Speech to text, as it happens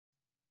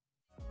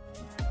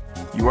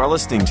You are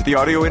listening to the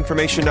Audio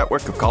Information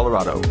Network of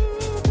Colorado.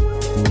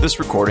 This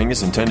recording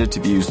is intended to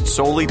be used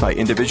solely by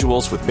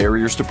individuals with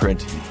barriers to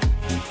print.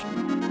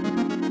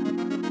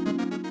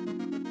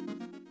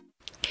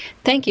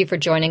 Thank you for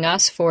joining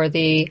us for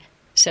the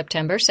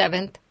September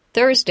 7th,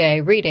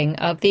 Thursday reading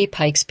of the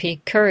Pikes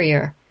Peak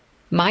Courier.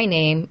 My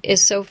name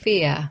is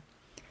Sophia.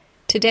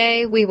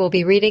 Today we will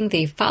be reading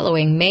the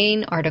following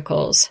main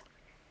articles.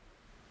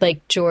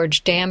 Lake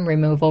George Dam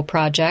Removal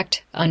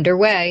Project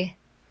underway,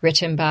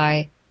 written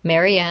by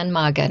Marianne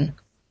Magen.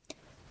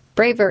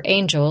 Braver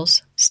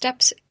Angels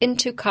steps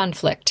into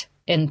conflict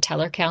in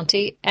Teller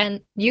County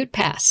and Ute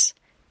Pass,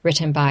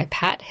 written by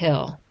Pat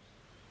Hill.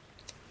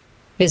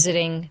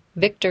 Visiting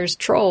Victor's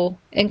Troll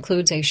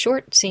includes a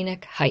short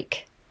scenic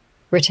hike,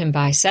 written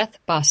by Seth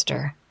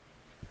Boster.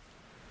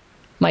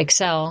 Mike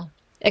Sell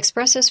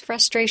expresses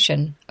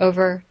frustration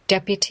over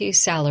deputy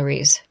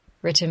salaries,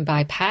 written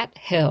by Pat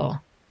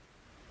Hill.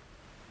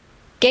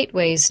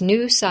 Gateway's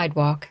new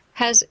sidewalk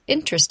has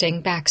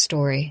interesting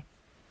backstory,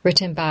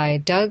 written by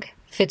Doug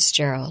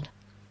Fitzgerald,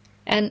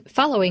 and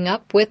following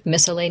up with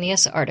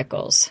miscellaneous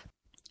articles.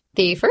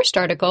 The first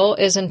article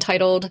is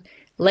entitled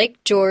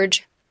Lake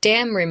George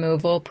Dam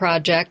Removal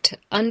Project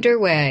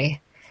Underway,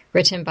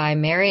 written by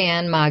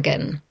Marianne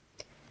Magen.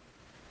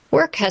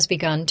 Work has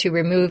begun to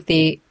remove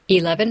the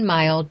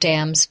 11-mile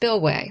dam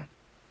spillway.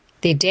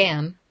 The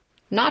dam,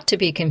 not to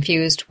be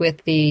confused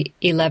with the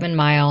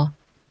 11-mile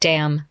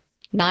dam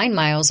 9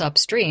 miles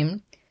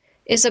upstream,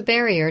 is a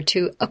barrier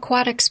to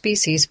aquatic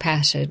species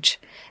passage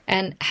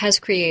and has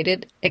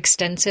created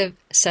extensive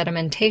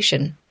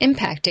sedimentation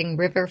impacting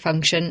river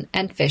function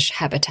and fish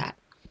habitat.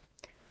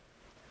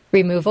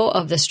 Removal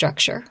of the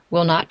structure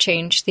will not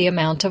change the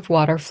amount of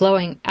water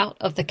flowing out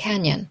of the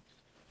canyon.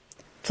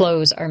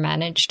 Flows are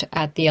managed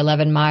at the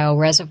 11-mile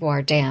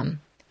reservoir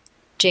dam.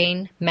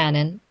 Jane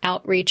Mannon,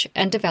 Outreach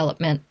and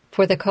Development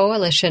for the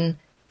Coalition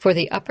for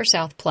the Upper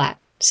South Platte,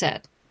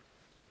 said,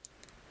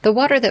 "The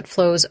water that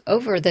flows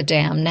over the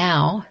dam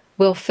now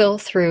will fill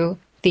through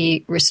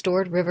the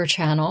restored river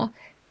channel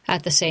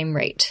at the same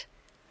rate.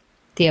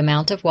 The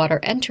amount of water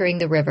entering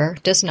the river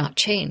does not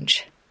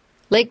change.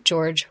 Lake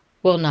George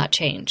will not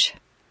change.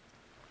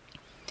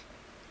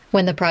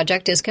 When the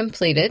project is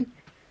completed,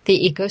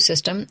 the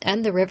ecosystem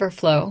and the river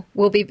flow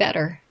will be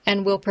better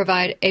and will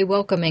provide a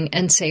welcoming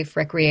and safe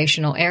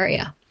recreational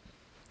area.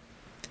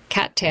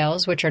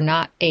 Cattails, which are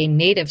not a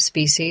native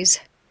species,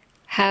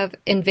 have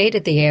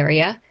invaded the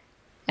area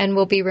and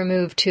will be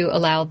removed to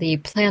allow the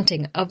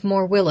planting of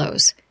more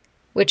willows,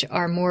 which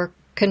are more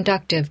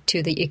conducive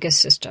to the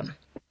ecosystem.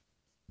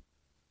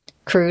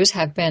 Crews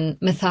have been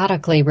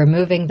methodically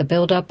removing the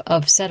buildup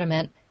of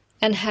sediment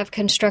and have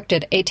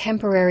constructed a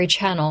temporary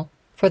channel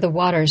for the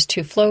waters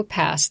to flow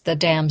past the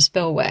dam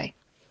spillway.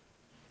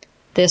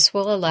 This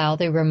will allow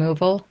the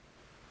removal,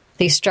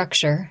 the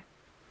structure,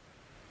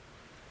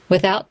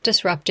 without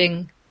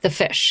disrupting the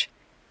fish,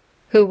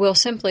 who will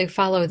simply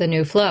follow the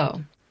new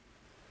flow.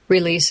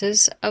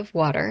 Releases of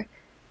water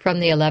from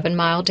the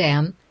 11-mile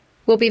dam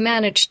will be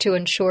managed to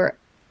ensure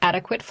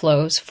adequate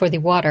flows for the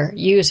water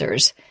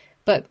users,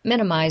 but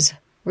minimize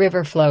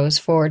river flows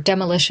for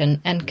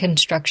demolition and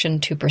construction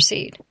to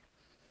proceed.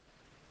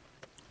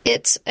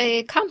 It's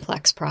a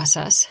complex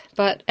process,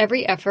 but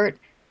every effort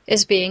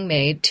is being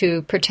made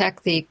to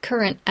protect the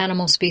current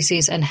animal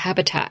species and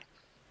habitat.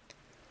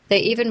 They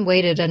even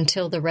waited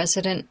until the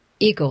resident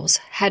eagles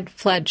had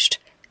fledged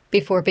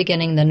before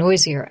beginning the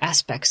noisier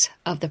aspects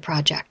of the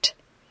project.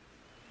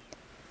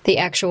 The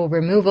actual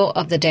removal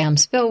of the dam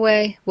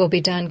spillway will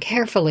be done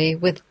carefully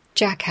with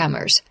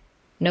jackhammers.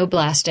 No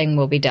blasting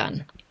will be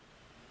done.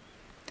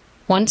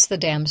 Once the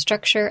dam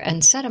structure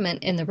and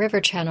sediment in the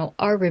river channel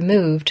are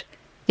removed,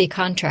 the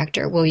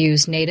contractor will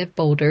use native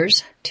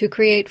boulders to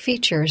create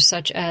features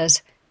such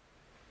as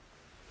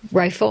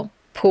rifle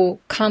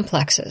pool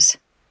complexes,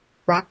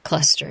 rock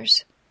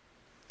clusters,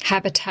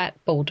 habitat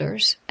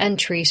boulders, and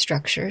tree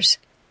structures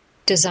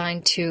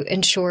designed to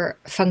ensure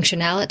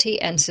functionality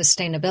and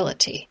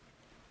sustainability.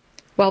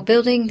 While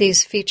building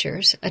these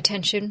features,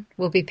 attention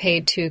will be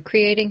paid to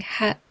creating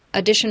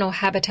additional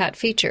habitat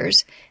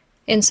features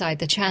inside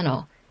the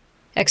channel,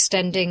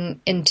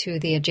 extending into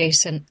the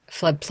adjacent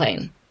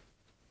floodplain.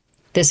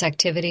 This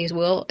activity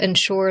will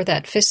ensure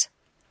that fish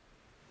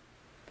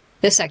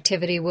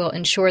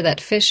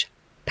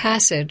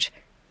passage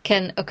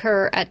can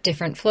occur at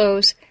different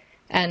flows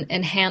and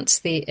enhance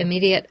the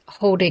immediate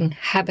holding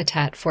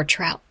habitat for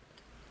trout.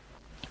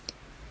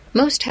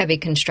 Most heavy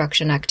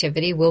construction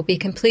activity will be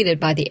completed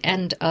by the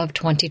end of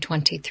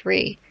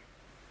 2023.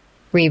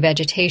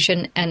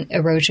 Revegetation and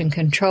erosion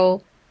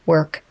control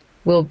work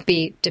will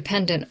be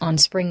dependent on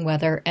spring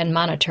weather and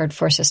monitored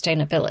for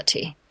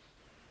sustainability.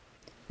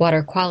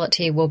 Water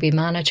quality will be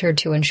monitored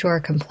to ensure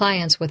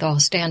compliance with all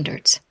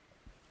standards.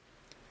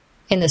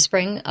 In the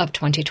spring of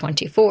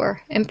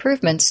 2024,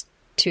 improvements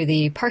to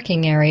the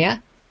parking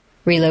area,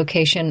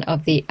 relocation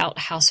of the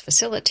outhouse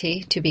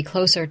facility to be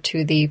closer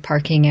to the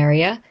parking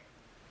area,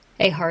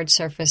 a hard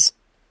surface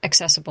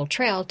accessible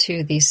trail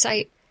to the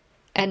site,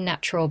 and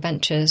natural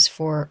benches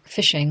for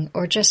fishing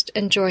or just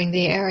enjoying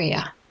the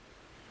area.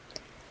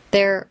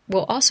 There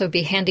will also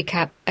be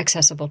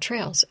handicap-accessible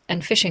trails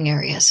and fishing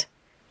areas.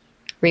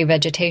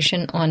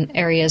 Revegetation on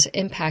areas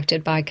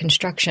impacted by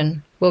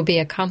construction will be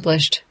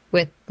accomplished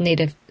with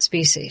native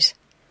species.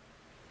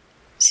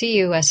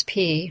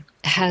 CUSP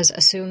has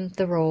assumed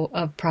the role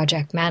of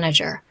project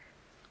manager.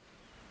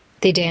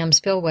 The dam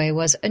spillway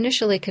was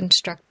initially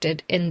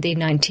constructed in the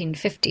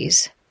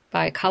 1950s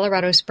by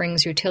Colorado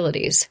Springs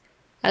Utilities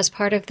as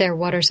part of their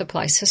water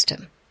supply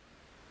system.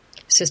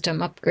 System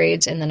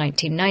upgrades in the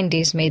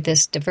 1990s made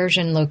this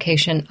diversion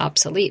location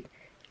obsolete,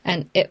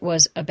 and it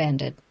was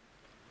abandoned.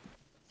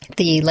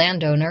 The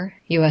landowner,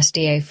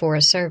 USDA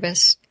Forest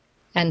Service,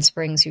 and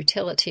Springs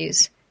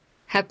Utilities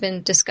have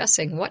been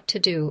discussing what to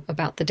do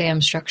about the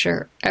dam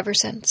structure ever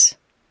since.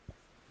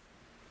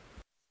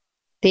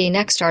 The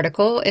next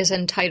article is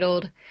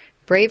entitled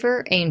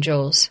Braver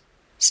Angels,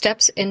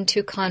 Steps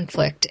into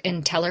Conflict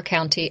in Teller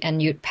County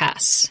and Ute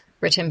Pass,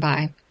 written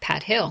by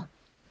Pat Hill.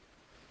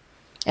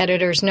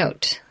 Editor's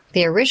note: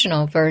 the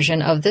original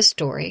version of this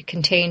story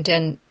contained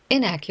an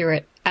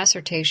inaccurate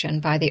assertion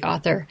by the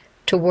author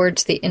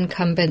towards the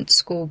incumbent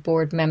school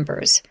board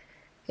members.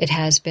 It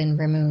has been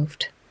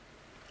removed.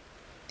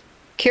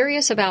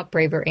 Curious about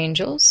Braver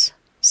Angels?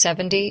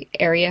 70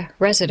 area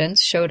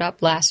residents showed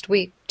up last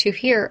week to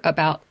hear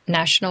about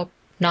national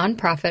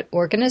nonprofit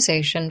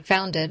organization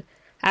founded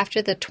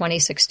after the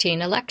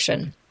 2016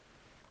 election.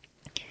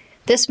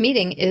 This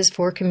meeting is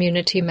for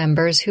community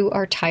members who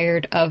are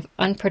tired of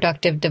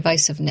unproductive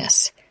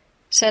divisiveness,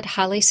 said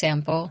Holly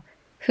Sample,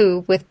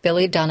 who, with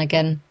Billy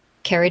Dunnigan,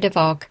 Carrie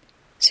DeValk,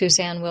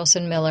 Suzanne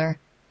Wilson-Miller,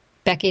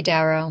 Becky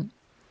Darrow,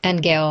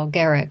 and Gail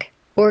Gehrig,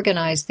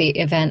 organized the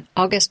event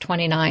August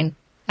 29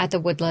 at the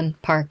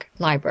Woodland Park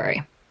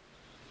Library.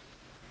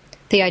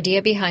 The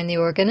idea behind the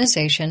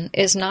organization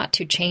is not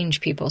to change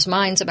people's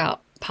minds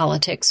about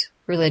politics,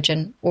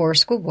 religion, or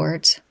school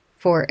boards,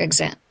 for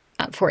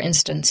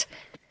instance,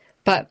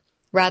 but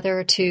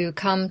rather to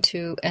come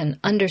to an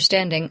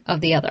understanding of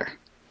the other.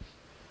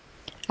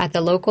 At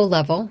the local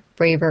level,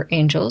 Braver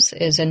Angels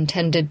is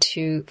intended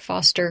to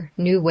foster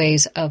new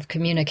ways of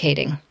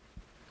communicating.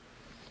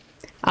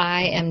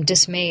 I am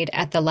dismayed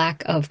at the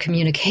lack of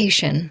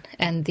communication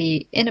and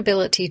the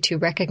inability to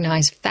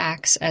recognize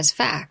facts as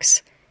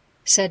facts,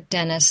 said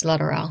Dennis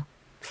Lutterell,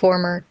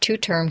 former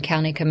two-term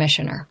county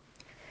commissioner.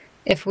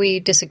 If we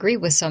disagree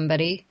with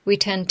somebody, we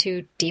tend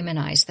to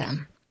demonize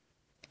them.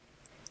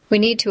 We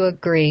need to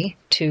agree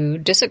to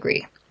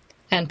disagree,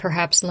 and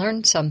perhaps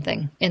learn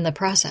something in the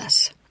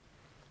process.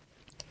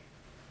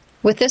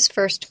 With this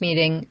first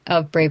meeting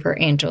of Braver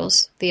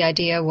Angels, the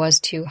idea was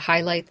to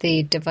highlight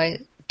the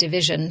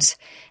divisions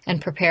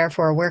and prepare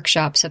for a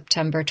workshop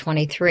September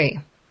 23.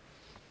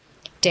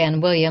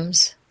 Dan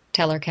Williams,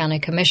 Teller County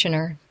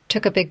Commissioner,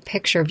 took a big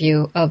picture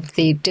view of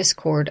the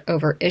discord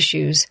over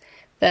issues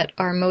that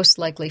are most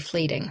likely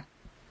fleeting.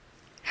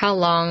 How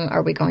long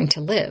are we going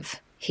to live?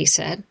 He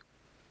said.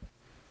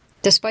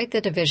 Despite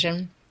the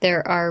division,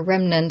 there are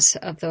remnants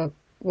of the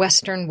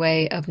Western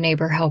way of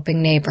neighbor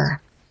helping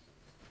neighbor.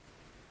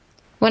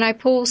 When I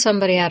pull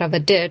somebody out of a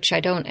ditch, I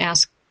don't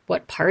ask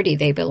what party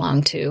they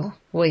belong to,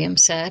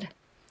 Williams said.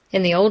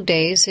 In the old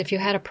days, if you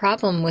had a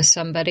problem with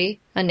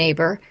somebody, a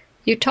neighbor,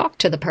 you talked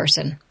to the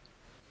person.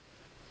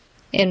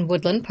 In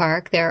Woodland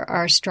Park, there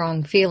are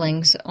strong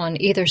feelings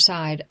on either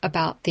side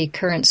about the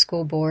current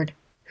school board,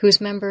 whose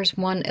members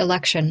won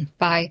election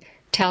by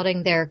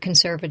touting their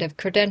conservative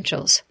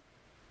credentials.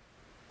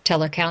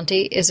 Teller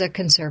County is a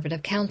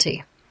conservative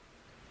county.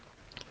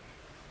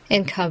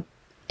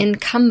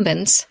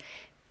 Incumbents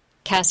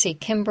Cassie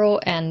Kimbrell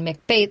and Mick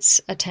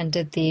Bates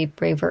attended the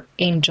Braver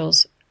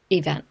Angels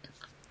event,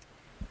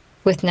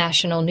 with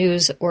national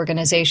news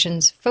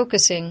organizations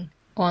focusing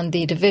on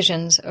the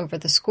divisions over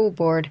the school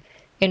board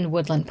in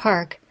Woodland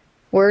Park.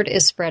 Word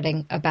is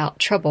spreading about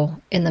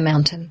trouble in the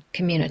mountain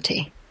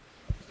community.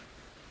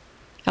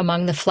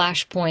 Among the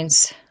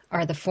flashpoints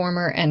are the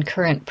former and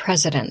current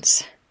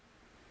presidents.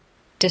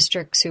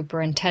 District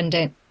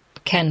Superintendent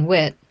Ken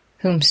Witt,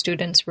 whom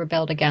students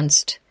rebelled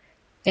against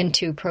in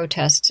 2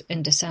 protests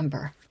in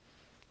December.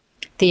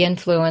 The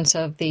influence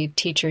of the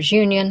teachers'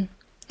 union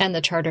and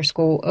the charter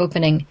school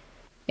opening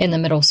in the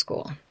middle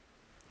school.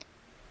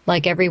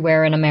 Like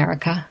everywhere in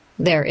America,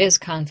 there is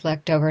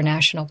conflict over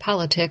national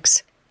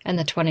politics and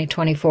the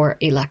 2024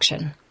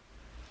 election.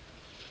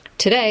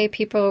 Today,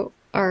 people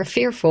are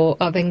fearful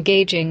of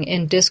engaging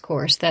in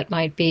discourse that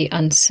might be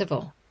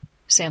uncivil,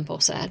 Sample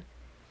said.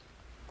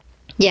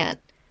 Yet,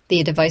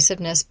 the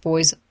divisiveness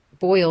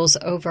boils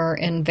over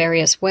in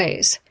various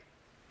ways.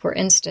 For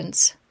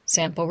instance,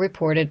 Sample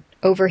reported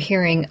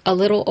overhearing a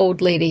little old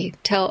lady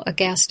tell a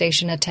gas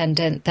station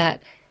attendant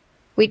that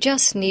we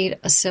just need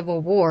a civil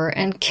war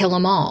and kill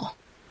 'em all.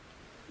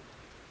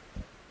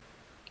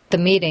 The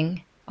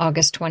meeting,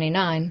 August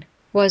 29,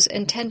 was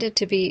intended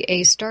to be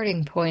a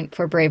starting point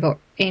for Braver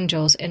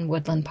Angels in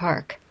Woodland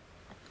Park.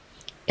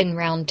 In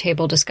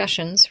roundtable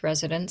discussions,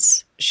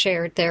 residents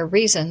shared their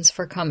reasons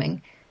for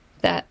coming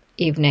that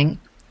evening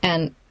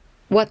and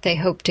what they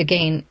hope to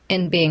gain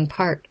in being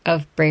part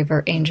of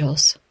braver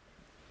angels.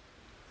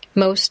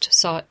 Most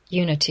sought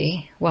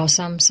unity, while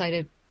some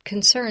cited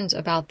concerns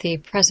about the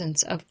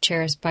presence of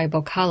Charis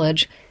Bible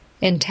College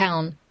in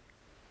town,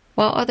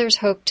 while others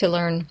hoped to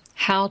learn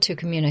how to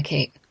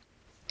communicate.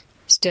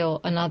 Still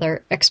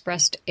another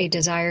expressed a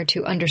desire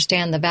to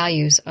understand the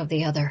values of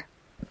the other.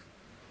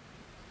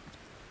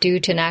 Due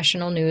to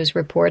national news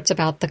reports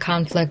about the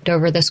conflict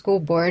over the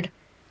school board,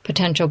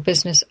 potential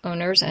business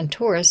owners and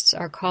tourists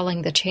are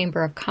calling the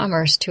Chamber of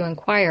Commerce to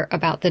inquire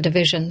about the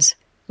divisions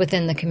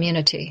within the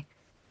community,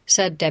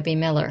 said Debbie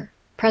Miller,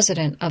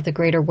 president of the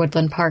Greater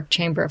Woodland Park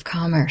Chamber of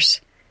Commerce.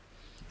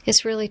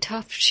 It's really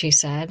tough, she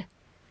said.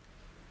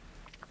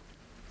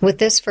 With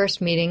this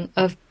first meeting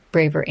of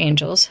Braver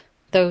Angels,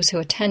 those who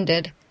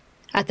attended,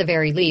 at the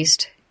very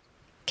least,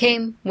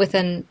 came with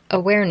an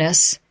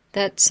awareness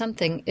that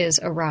something is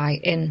awry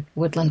in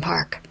Woodland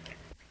Park.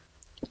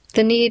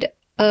 The need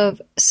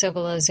of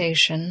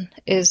civilization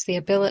is the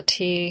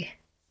ability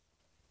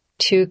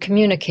to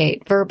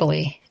communicate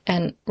verbally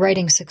and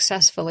writing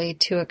successfully,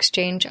 to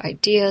exchange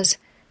ideas,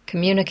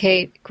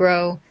 communicate,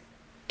 grow,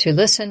 to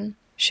listen,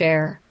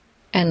 share,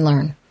 and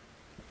learn,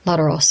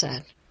 Luttrell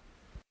said.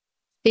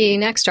 The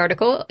next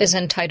article is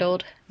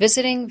entitled,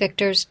 Visiting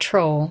Victor's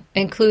Troll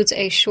Includes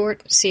a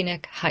Short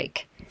Scenic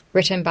Hike,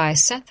 written by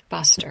Seth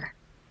Buster.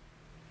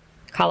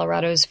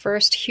 Colorado's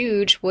first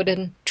huge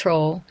wooden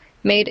troll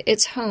made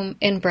its home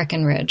in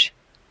Breckenridge,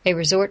 a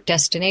resort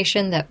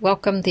destination that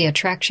welcomed the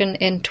attraction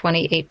in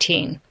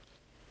 2018.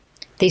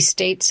 The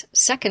state's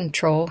second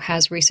troll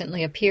has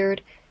recently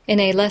appeared in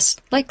a less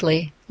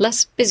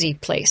busy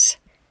place.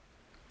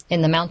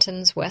 In the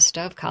mountains west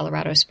of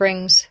Colorado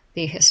Springs,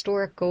 the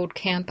historic gold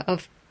camp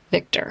of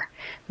Victor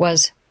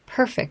was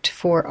perfect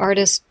for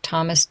artist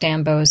Thomas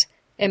Dambo's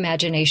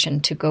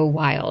imagination to go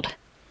wild.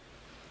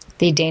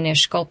 The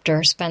Danish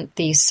sculptor spent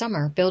the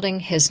summer building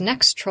his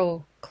next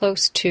troll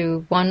close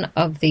to one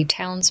of the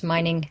town's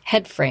mining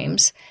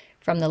headframes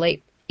from the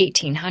late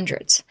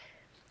 1800s,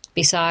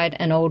 beside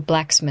an old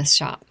blacksmith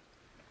shop.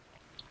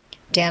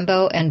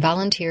 Dambo and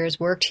volunteers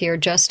worked here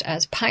just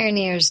as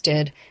pioneers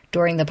did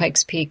during the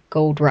Pikes Peak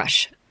gold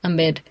rush,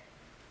 amid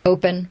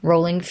open,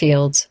 rolling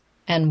fields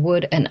and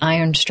wood and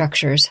iron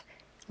structures,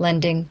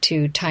 lending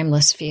to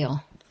timeless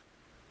feel.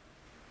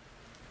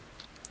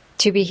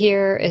 To be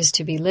here is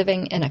to be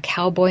living in a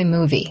cowboy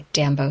movie,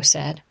 Dambo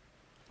said.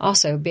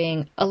 Also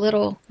being a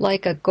little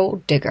like a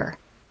gold digger.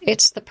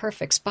 It's the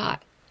perfect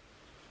spot.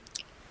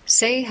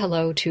 Say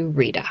hello to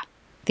Rita,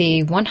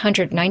 the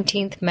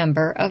 119th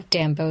member of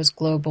Dambo's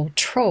global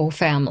troll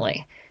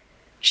family.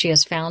 She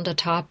has found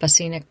atop a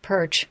scenic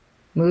perch,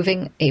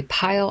 moving a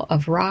pile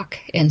of rock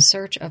in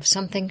search of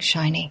something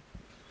shiny.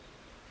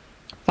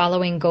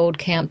 Following Gold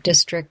Camp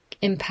District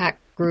Impact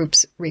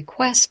Group's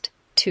request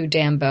to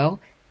Dambo,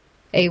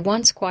 a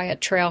once quiet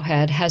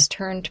trailhead has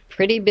turned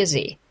pretty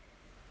busy.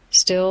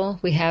 Still,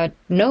 we had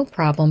no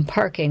problem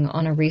parking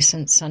on a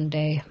recent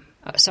Saturday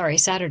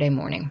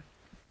morning.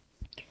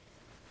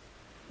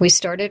 We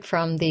started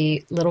from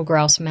the Little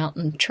Grouse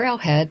Mountain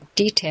trailhead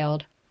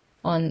detailed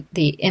on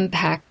the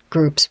Impact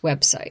Group's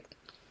website.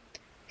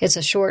 It's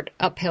a short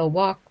uphill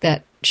walk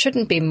that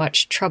shouldn't be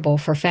much trouble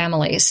for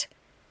families.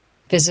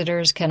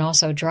 Visitors can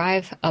also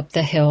drive up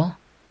the hill,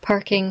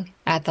 parking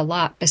at the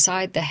lot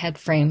beside the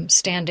headframe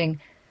standing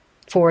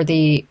for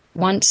the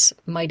once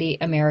mighty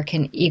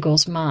American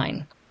Eagles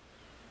mine.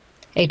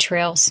 A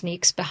trail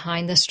sneaks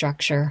behind the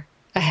structure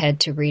ahead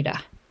to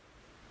Rita.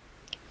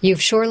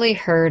 You've surely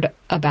heard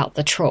about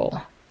the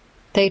troll.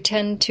 They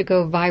tend to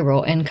go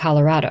viral in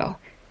Colorado,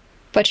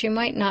 but you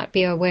might not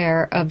be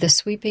aware of the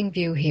sweeping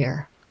view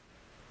here.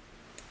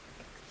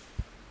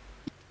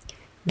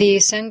 The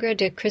Sangre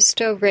de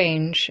Cristo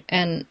Range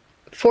and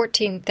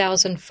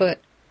 14,000-foot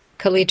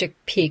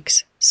collegiate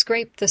peaks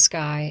scrape the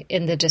sky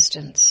in the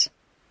distance.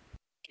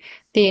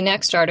 The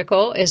next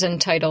article is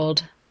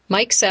entitled,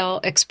 Mike Sell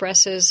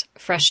Expresses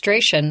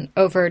Frustration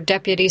Over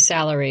Deputy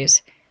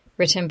Salaries,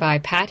 written by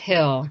Pat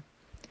Hill.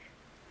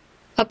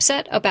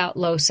 Upset about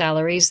low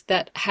salaries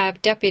that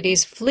have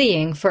deputies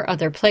fleeing for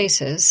other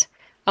places,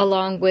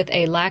 along with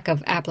a lack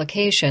of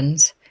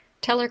applications,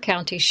 Teller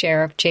County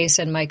Sheriff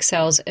Jason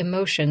Mikesell's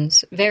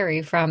emotions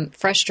vary from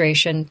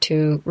frustration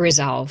to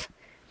resolve.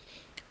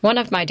 One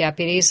of my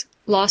deputies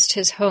lost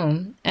his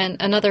home, and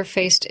another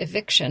faced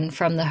eviction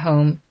from the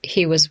home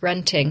he was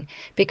renting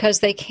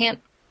because they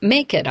can't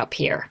make it up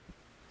here,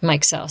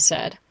 Mikesell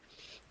said.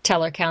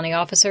 Teller County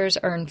officers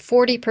earn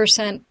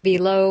 40%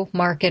 below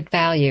market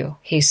value,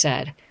 he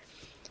said.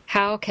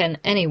 How can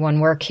anyone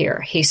work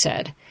here, he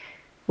said.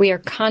 We are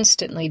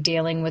constantly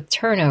dealing with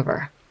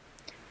turnover.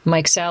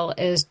 Mikesell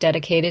is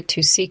dedicated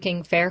to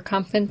seeking fair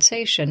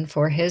compensation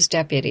for his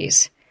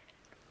deputies.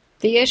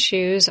 The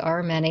issues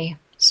are many,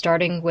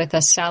 starting with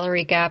a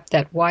salary gap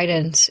that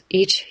widens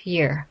each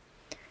year.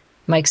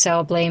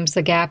 Mikesell blames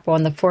the gap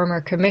on the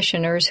former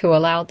commissioners who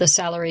allowed the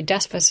salary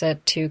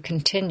deficit to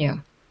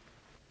continue.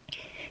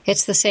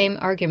 It's the same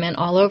argument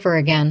all over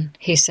again,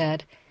 he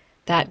said.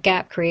 That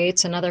gap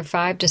creates another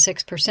 5 to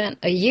 6%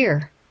 a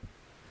year.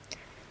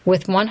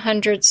 With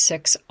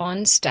 106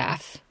 on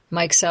staff,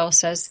 Mike Sell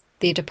says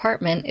the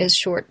department is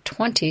short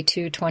 20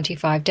 to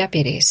 25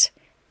 deputies.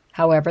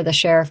 However, the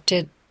sheriff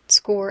did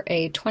score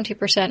a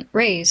 20%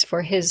 raise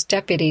for his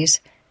deputies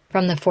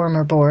from the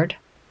former board.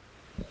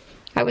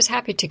 I was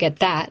happy to get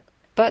that,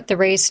 but the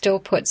raise still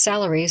put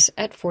salaries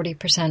at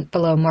 40%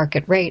 below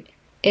market rate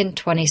in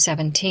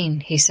 2017,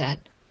 he said.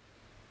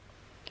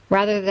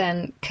 Rather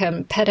than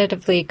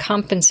competitively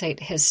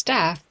compensate his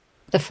staff,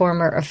 the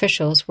former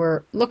officials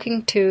were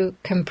looking to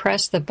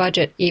compress the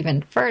budget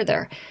even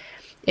further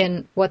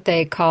in what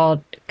they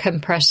called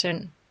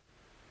compression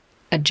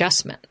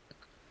adjustment,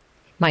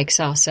 Mike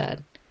Sell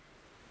said.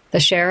 The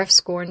sheriff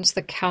scorns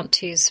the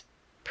county's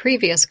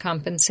previous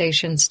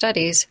compensation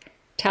studies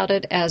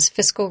touted as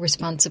fiscal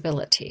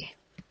responsibility.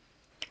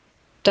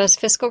 Does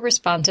fiscal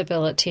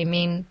responsibility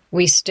mean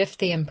we stiff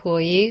the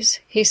employees?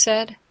 He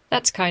said.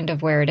 That's kind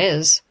of where it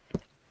is.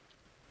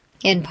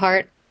 In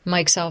part,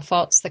 Mike Sell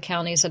faults the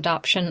county's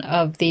adoption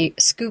of the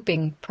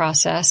scooping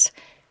process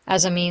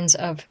as a means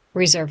of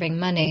reserving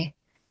money.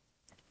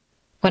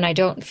 When I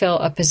don't fill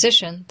a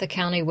position, the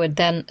county would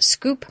then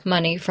scoop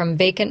money from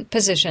vacant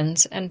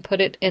positions and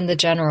put it in the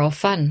general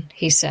fund,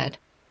 he said.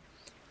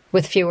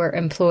 With fewer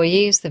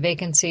employees, the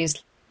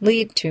vacancies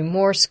lead to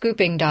more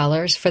scooping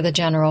dollars for the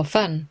general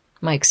fund,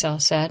 Mike Sell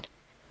said.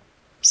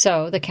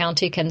 So the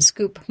county can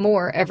scoop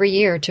more every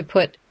year to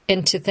put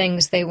into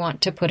things they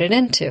want to put it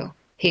into,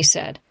 he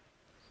said.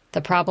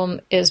 The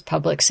problem is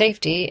public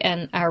safety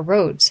and our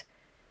roads.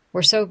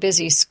 We're so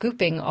busy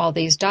scooping all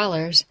these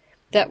dollars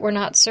that we're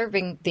not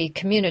serving the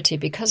community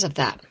because of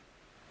that.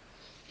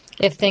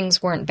 If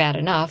things weren't bad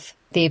enough,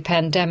 the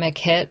pandemic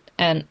hit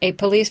and a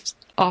police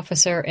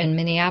officer in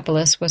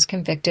Minneapolis was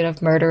convicted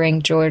of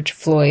murdering George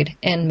Floyd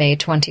in May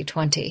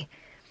 2020.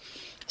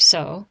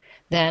 So,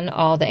 then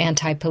all the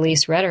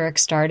anti-police rhetoric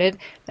started,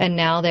 and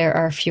now there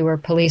are fewer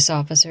police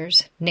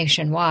officers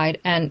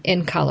nationwide and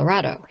in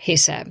Colorado, he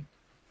said.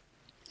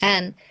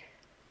 And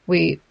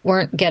we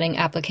weren't getting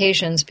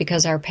applications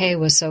because our pay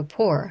was so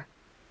poor.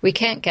 We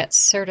can't get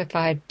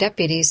certified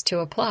deputies to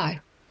apply.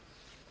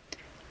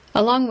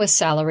 Along with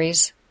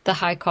salaries, the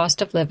high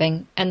cost of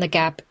living, and the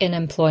gap in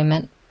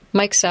employment,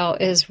 Mike Sell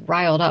is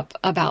riled up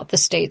about the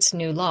state's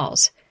new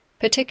laws,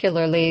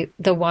 particularly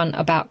the one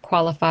about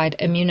qualified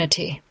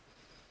immunity.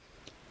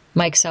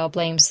 Mike Sell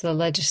blames the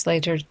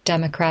legislature's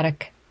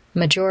Democratic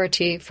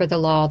majority for the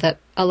law that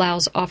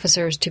allows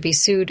officers to be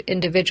sued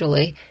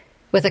individually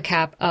with a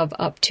cap of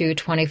up to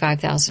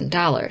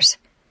 $25,000.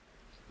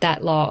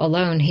 That law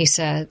alone, he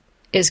said,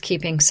 is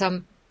keeping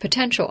some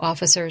potential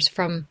officers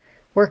from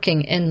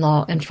working in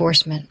law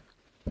enforcement.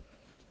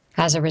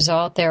 As a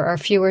result, there are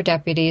fewer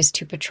deputies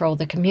to patrol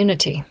the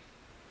community.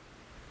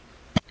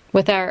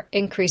 With our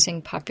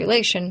increasing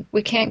population,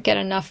 we can't get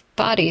enough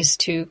bodies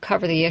to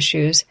cover the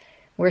issues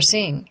we're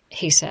seeing,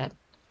 he said.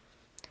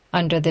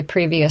 Under the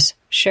previous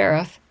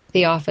sheriff,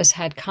 the office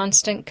had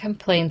constant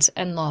complaints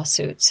and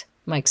lawsuits,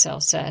 Mike Sell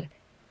said.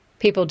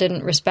 People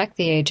didn't respect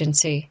the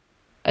agency,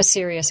 a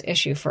serious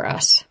issue for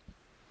us.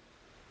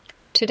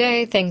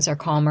 Today, things are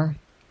calmer.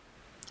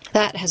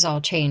 That has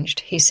all changed,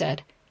 he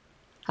said.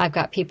 I've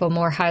got people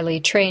more highly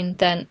trained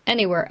than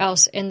anywhere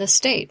else in the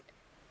state.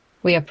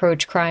 We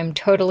approach crime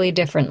totally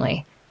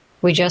differently.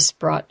 We just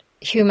brought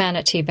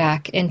humanity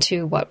back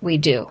into what we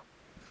do.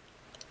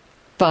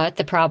 But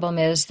the problem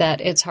is that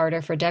it's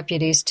harder for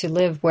deputies to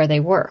live where they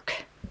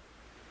work.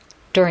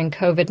 During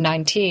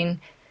COVID-19,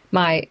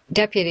 my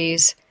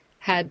deputies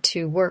had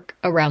to work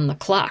around the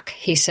clock,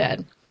 he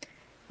said.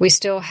 We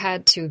still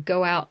had to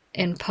go out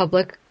in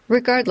public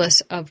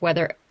regardless of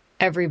whether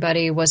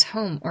everybody was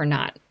home or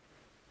not.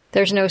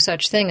 There's no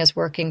such thing as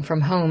working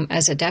from home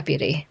as a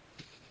deputy.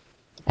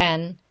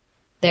 And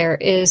there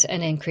is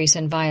an increase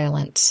in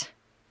violence.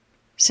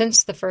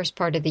 Since the first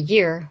part of the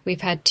year,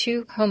 we've had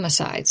 2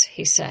 homicides,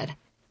 he said.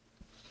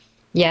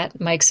 Yet,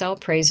 Mike Sell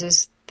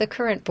praises the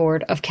current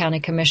board of county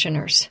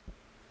commissioners.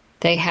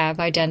 They have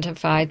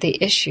identified the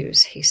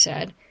issues, he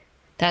said.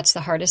 That's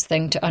the hardest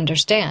thing to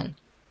understand,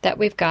 that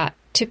we've got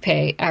to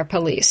pay our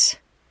police.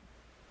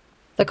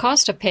 The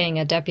cost of paying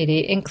a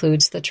deputy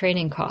includes the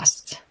training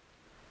costs.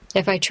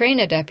 If I train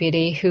a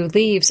deputy who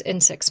leaves in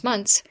 6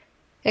 months,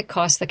 it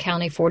costs the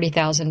county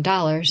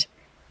 $40,000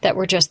 that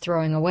we're just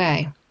throwing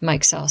away,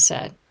 Mike Sell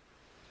said.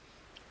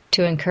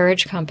 To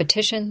encourage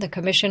competition, the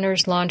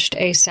commissioners launched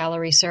a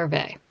salary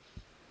survey.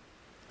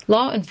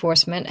 Law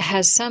enforcement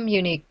has some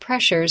unique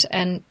pressures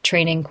and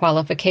training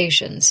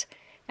qualifications,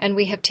 and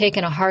we have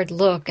taken a hard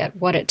look at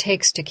what it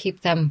takes to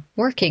keep them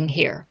working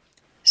here,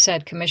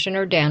 said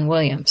Commissioner Dan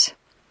Williams.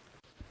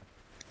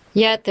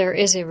 Yet there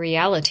is a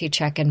reality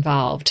check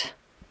involved.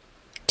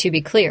 To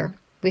be clear,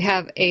 we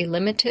have a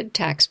limited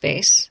tax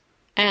base,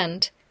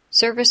 and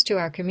service to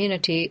our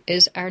community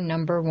is our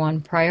number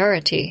one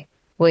priority,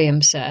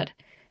 Williams said.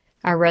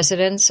 Our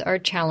residents are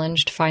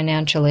challenged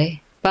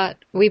financially, but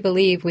we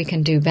believe we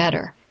can do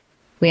better.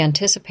 We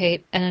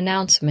anticipate an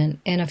announcement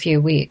in a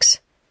few weeks.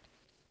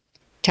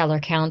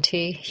 Teller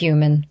County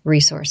Human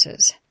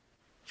Resources.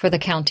 For the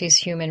county's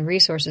Human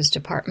Resources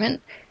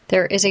Department,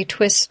 there is a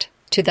twist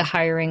to the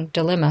hiring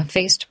dilemma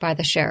faced by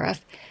the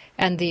sheriff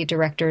and the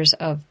directors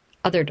of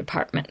other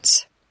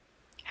departments.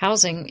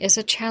 Housing is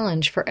a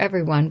challenge for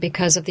everyone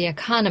because of the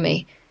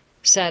economy,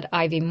 said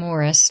Ivy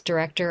Morris,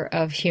 Director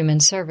of Human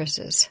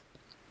Services.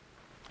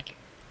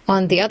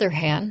 On the other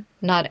hand,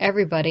 not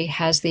everybody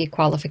has the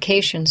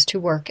qualifications to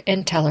work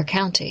in Teller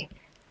County.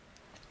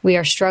 We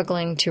are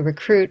struggling to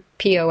recruit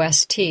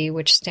POST,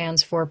 which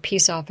stands for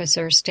Peace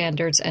Officer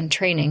Standards and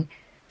Training,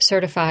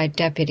 certified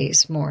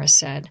deputies, Morris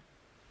said.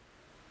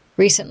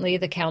 Recently,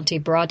 the county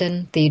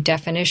broadened the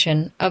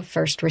definition of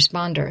first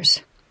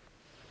responders.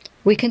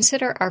 We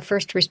consider our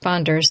first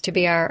responders to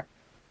be our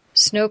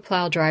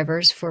snowplow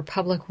drivers for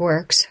public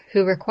works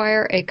who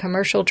require a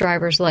commercial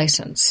driver's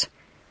license,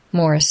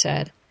 Morris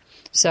said.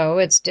 So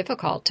it's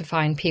difficult to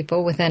find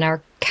people within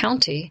our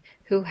county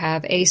who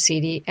have a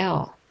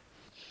CDL.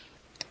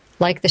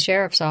 Like the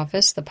sheriff's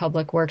office, the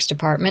Public Works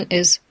Department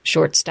is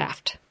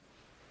short-staffed.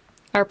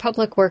 Our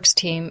Public Works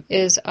team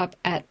is up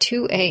at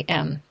 2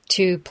 a.m.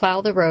 to plow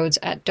the roads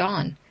at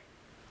dawn,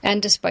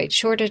 and despite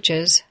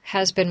shortages,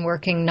 has been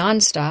working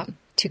nonstop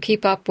to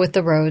keep up with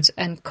the roads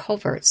and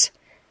culverts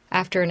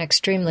after an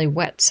extremely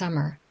wet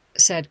summer,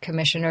 said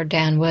Commissioner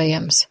Dan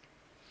Williams.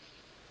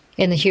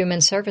 In the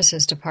Human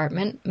Services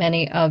Department,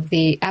 many of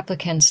the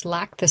applicants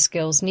lack the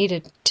skills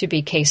needed to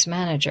be case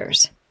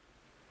managers.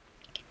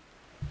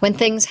 When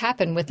things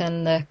happen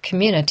within the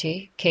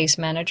community, case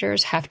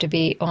managers have to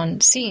be on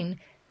scene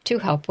to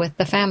help with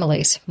the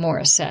families,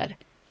 Morris said.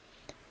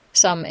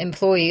 Some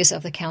employees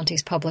of the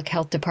county's public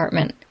health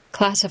department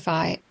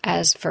classify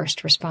as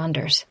first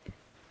responders.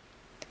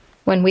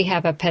 When we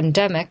have a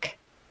pandemic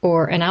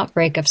or an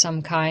outbreak of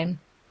some kind,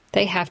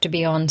 they have to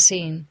be on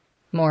scene,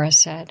 Morris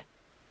said.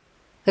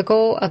 The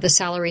goal of the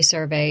salary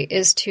survey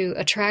is to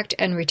attract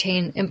and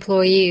retain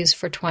employees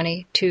for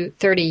 20 to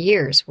 30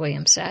 years,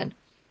 Williams said.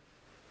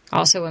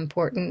 Also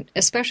important,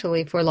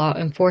 especially for law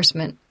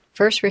enforcement,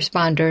 first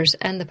responders,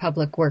 and the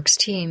public works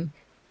team,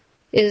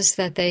 is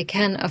that they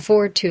can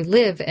afford to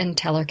live in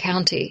Teller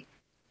County.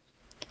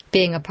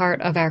 Being a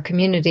part of our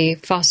community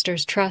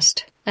fosters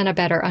trust and a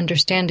better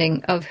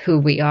understanding of who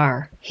we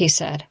are, he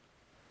said.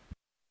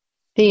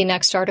 The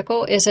next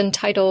article is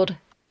entitled,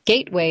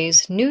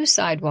 Gateway's New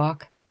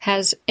Sidewalk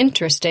Has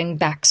Interesting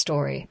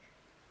Backstory,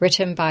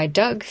 written by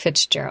Doug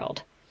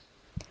Fitzgerald.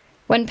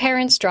 When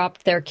parents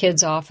dropped their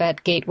kids off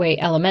at Gateway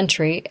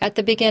Elementary at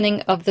the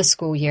beginning of the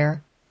school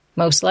year,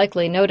 most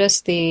likely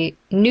noticed the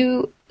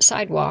new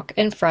sidewalk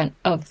in front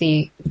of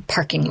the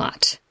parking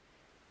lot.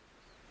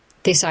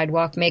 The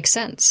sidewalk makes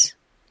sense.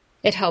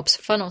 It helps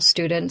funnel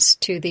students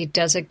to the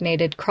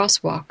designated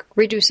crosswalk,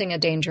 reducing a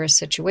dangerous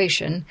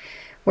situation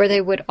where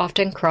they would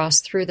often cross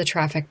through the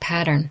traffic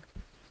pattern.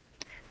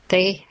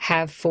 They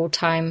have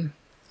full-time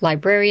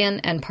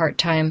librarian and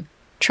part-time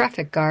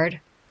traffic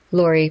guard,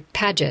 Lori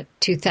Paget,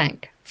 to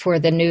thank for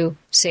the new,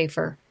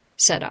 safer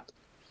setup.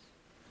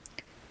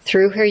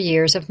 Through her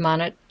years of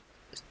morning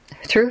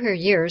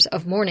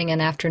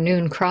and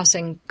afternoon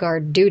crossing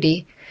guard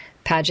duty,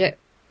 Paget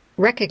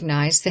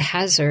recognized the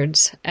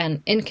hazards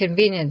and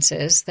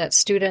inconveniences that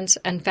students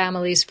and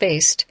families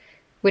faced,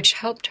 which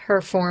helped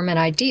her form an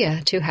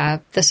idea to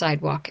have the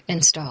sidewalk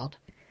installed.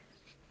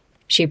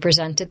 She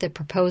presented the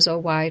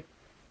proposal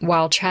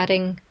while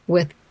chatting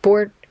with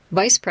Board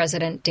Vice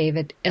President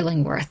David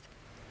Illingworth.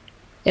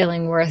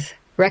 Illingworth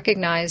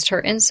recognized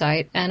her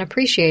insight and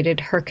appreciated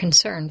her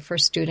concern for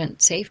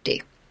student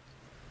safety.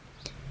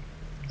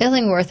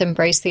 Illingworth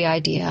embraced the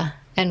idea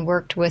and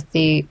worked with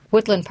the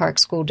Woodland Park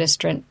School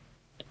District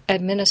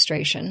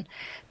administration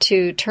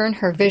to turn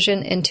her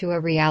vision into a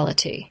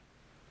reality.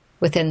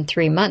 Within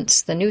 3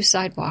 months, the new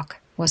sidewalk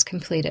was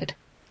completed.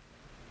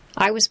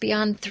 I was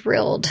beyond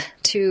thrilled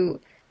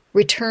to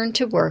return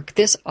to work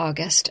this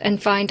August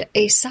and find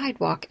a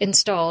sidewalk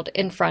installed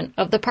in front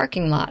of the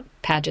parking lot,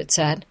 Paget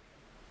said.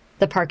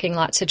 The parking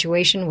lot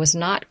situation was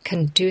not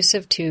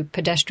conducive to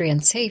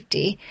pedestrian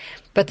safety,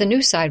 but the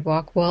new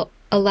sidewalk will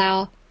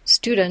allow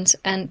students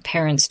and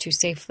parents to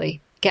safely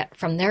get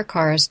from their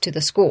cars to the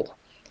school.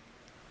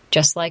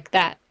 Just like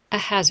that, a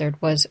hazard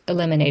was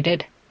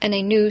eliminated and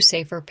a new,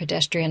 safer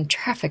pedestrian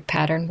traffic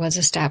pattern was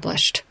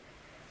established.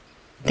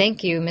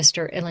 Thank you,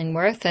 Mr.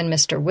 Illingworth and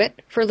Mr.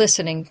 Witt, for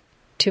listening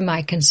to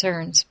my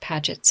concerns,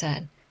 Paget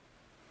said.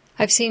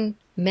 I've seen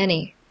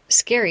many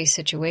scary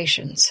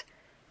situations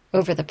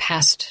over the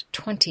past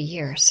 20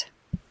 years.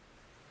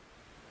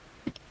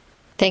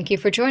 Thank you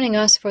for joining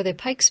us for the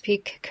Pikes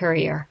Peak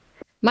Courier.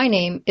 My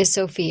name is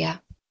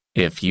Sophia.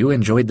 If you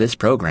enjoyed this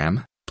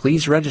program,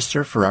 please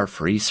register for our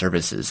free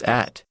services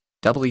at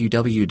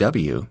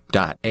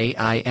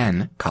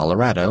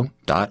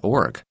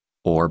www.aincolorado.org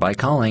or by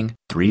calling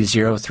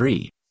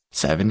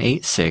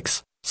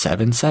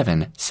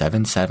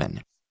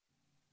 303-786-7777.